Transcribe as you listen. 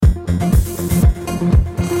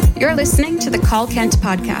You're listening to the Call Kent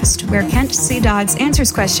podcast, where Kent C. Dodds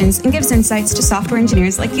answers questions and gives insights to software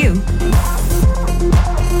engineers like you.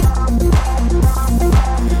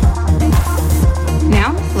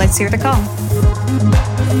 Now, let's hear the call.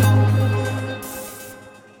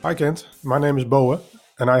 Hi Kent, my name is Boe,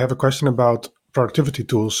 and I have a question about productivity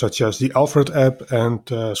tools such as the Alfred app and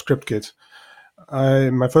ScriptKit.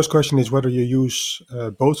 My first question is whether you use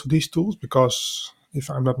both of these tools, because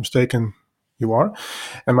if I'm not mistaken, you are.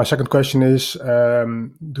 And my second question is,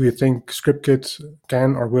 do you think ScriptKit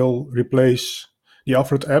can or will replace the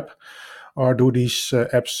Alfred app, or do these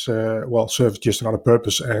apps serve just another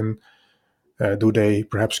purpose, and do they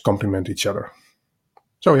perhaps complement each other?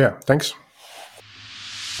 So yeah, thanks.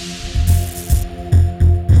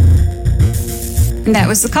 And that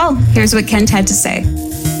was the call. Here's what Kent had to say.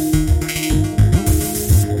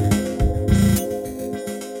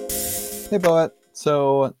 Hey, Boet.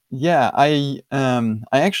 So yeah, I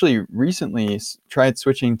actually recently tried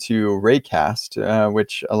switching to Raycast,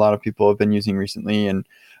 which a lot of people have been using recently, and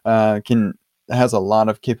has a lot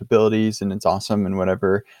of capabilities, and it's awesome and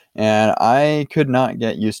whatever. And I could not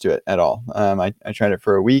get used to it at all. I tried it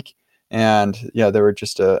for a week, and yeah, there were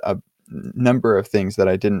just a number of things that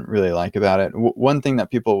I didn't really like about it. One thing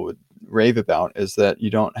that people would rave about is that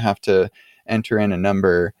you don't have to enter in a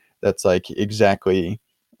number that's like exactly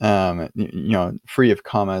free of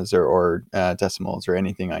commas or decimals or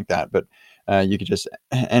anything like that. But you could just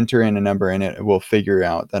enter in a number and it will figure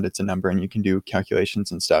out that it's a number, and you can do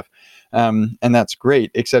calculations and stuff. And that's great,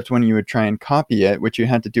 except when you would try and copy it, which you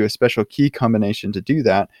had to do a special key combination to do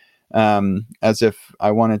that, as if I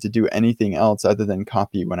wanted to do anything else other than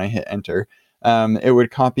copy when I hit enter. It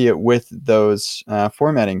would copy it with those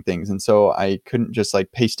formatting things. And so I couldn't just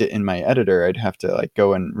like paste it in my editor. I'd have to like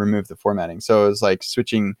go and remove the formatting. So it was like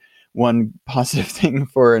switching one positive thing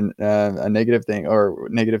for a negative thing, or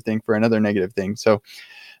negative thing for another negative thing. So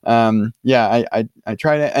I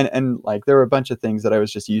tried it, and like there were a bunch of things that I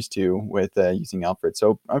was just used to with using Alfred.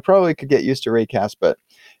 So I probably could get used to Raycast, but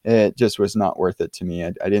it just was not worth it to me.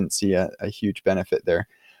 I didn't see a huge benefit there.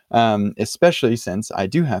 Especially since I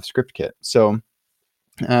do have ScriptKit. So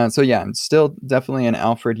yeah, I'm still definitely an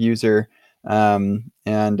Alfred user. ScriptKit,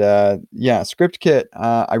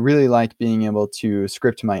 I really like being able to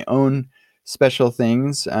script my own special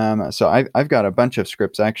things. So I've got a bunch of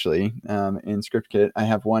scripts actually in ScriptKit. I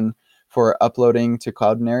have one for uploading to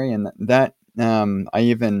Cloudinary, and that I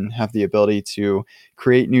even have the ability to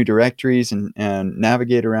create new directories and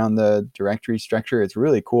navigate around the directory structure. It's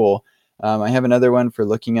really cool. I have another one for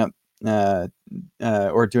looking up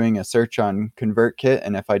or doing a search on ConvertKit,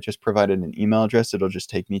 and if I just provided an email address, it'll just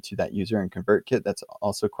take me to that user in ConvertKit. That's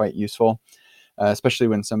also quite useful, especially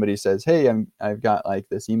when somebody says, "Hey, I've got like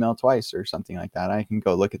this email twice" or something like that. I can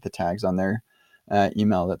go look at the tags on their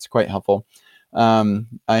email. That's quite helpful. I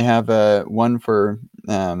have one for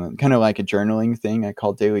kind of like a journaling thing I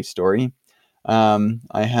call Daily Story. I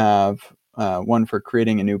have one for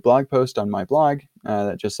creating a new blog post on my blog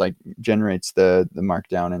that just like generates the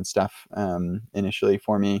markdown and stuff initially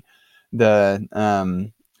for me. I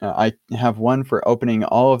have one for opening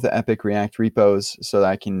all of the Epic React repos so that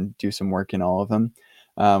I can do some work in all of them.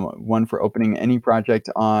 One for opening any project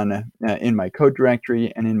on in my code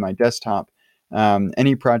directory and in my desktop.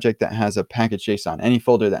 Any project that has a package.json, any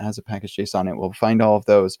folder that has a package.json, it will find all of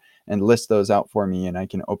those and list those out for me, and I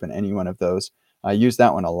can open any one of those. I use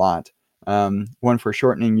that one a lot. One for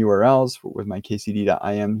shortening URLs with my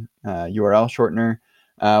kcd.im URL shortener.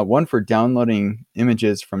 One for downloading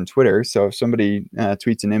images from Twitter. So if somebody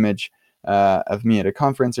tweets an image of me at a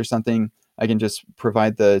conference or something, I can just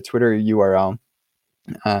provide the Twitter URL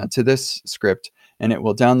to this script, and it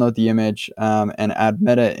will download the image and add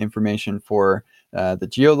meta information for the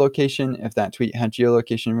geolocation, if that tweet had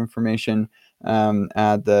geolocation information,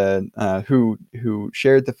 add the who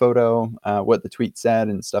shared the photo, what the tweet said,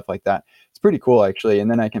 and stuff like that. It's pretty cool actually,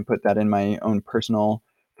 and then I can put that in my own personal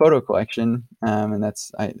photo collection, and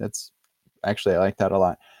that's actually I like that a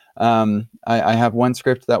lot. I have one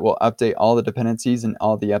script that will update all the dependencies in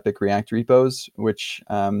all the Epic React repos, which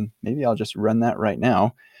maybe I'll just run that right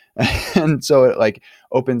now. And so it like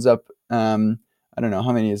opens up, I don't know,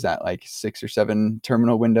 how many is that, like 6 or 7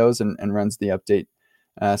 terminal windows, and runs the update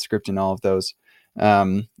script in all of those.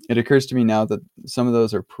 It occurs to me now that some of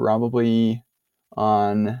those are probably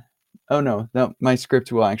on no, my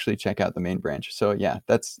script will actually check out the main branch. So yeah,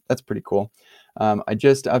 that's pretty cool. I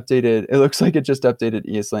just updated, it looks like it just updated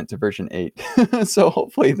ESLint to version 8. So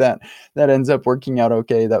hopefully that ends up working out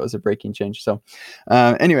okay. That was a breaking change. So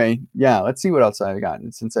anyway, yeah, let's see what else I've got.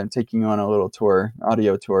 Since I'm taking you on a little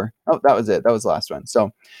audio tour. Oh, that was it. That was the last one.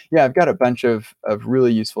 So yeah, I've got a bunch of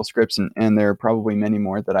really useful scripts, and there are probably many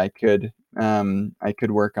more that I could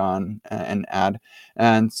work on and add.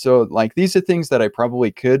 And so like these are things that I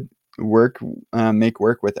probably could make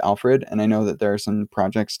work with Alfred. And I know that there are some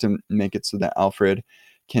projects to make it so that Alfred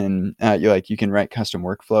can you can write custom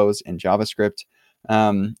workflows in JavaScript.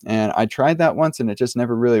 And I tried that once and it just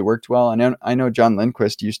never really worked well. I know John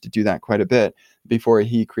Lindquist used to do that quite a bit before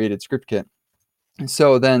he created ScriptKit.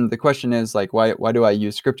 So then the question is like, why do I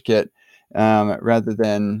use ScriptKit rather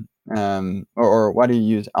than or why do you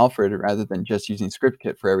use Alfred rather than just using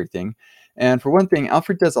ScriptKit for everything? And for one thing,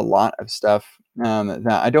 Alfred does a lot of stuff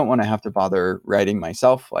that I don't want to have to bother writing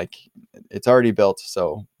myself. Like it's already built,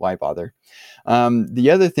 so why bother? The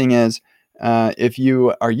other thing is, if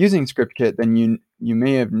you are using ScriptKit, then you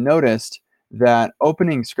may have noticed that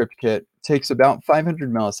opening ScriptKit takes about 500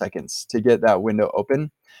 milliseconds to get that window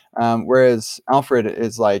open. Whereas Alfred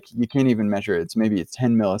is like, you can't even measure it. It's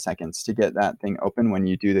 10 milliseconds to get that thing open when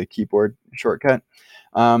you do the keyboard shortcut.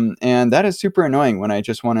 And that is super annoying when I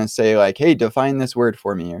just want to say like, hey, define this word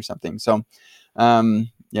for me or something. So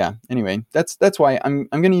yeah, anyway, that's why I'm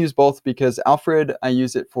going to use both, because Alfred, I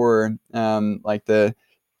use it for like the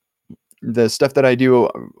stuff that I do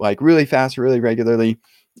like really fast, really regularly.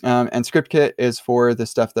 And ScriptKit is for the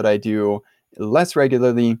stuff that I do less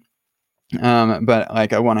regularly. But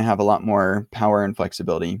like I want to have a lot more power and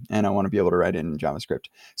flexibility, and I want to be able to write it in JavaScript.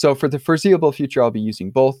 So for the foreseeable future, I'll be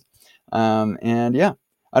using both. And yeah,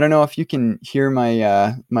 I don't know if you can hear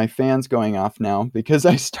my fans going off now, because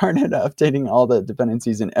I started updating all the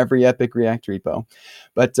dependencies in every Epic React repo.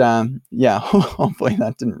 But yeah, hopefully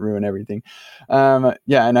that didn't ruin everything. Yeah,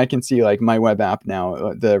 and I can see like my web app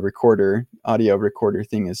now, the audio recorder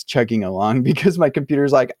thing is chugging along because my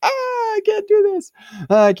computer's like, I can't do this.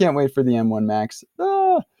 I can't wait for the M1 Max.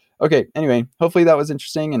 Okay, anyway, hopefully that was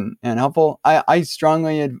interesting and helpful. I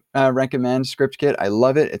strongly recommend ScriptKit. I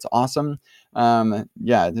love it. It's awesome.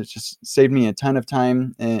 Yeah, it just saved me a ton of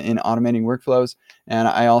time in automating workflows. And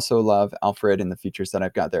I also love Alfred and the features that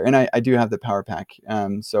I've got there. And I do have the Power Pack.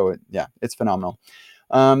 So yeah, it's phenomenal.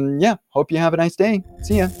 Yeah, hope you have a nice day.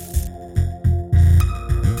 See ya.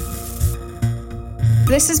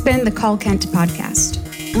 This has been the Call Kent podcast.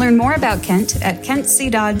 Learn more about Kent at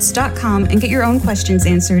kentcdodds.com and get your own questions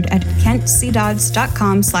answered at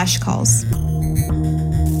kentcdodds.com/calls.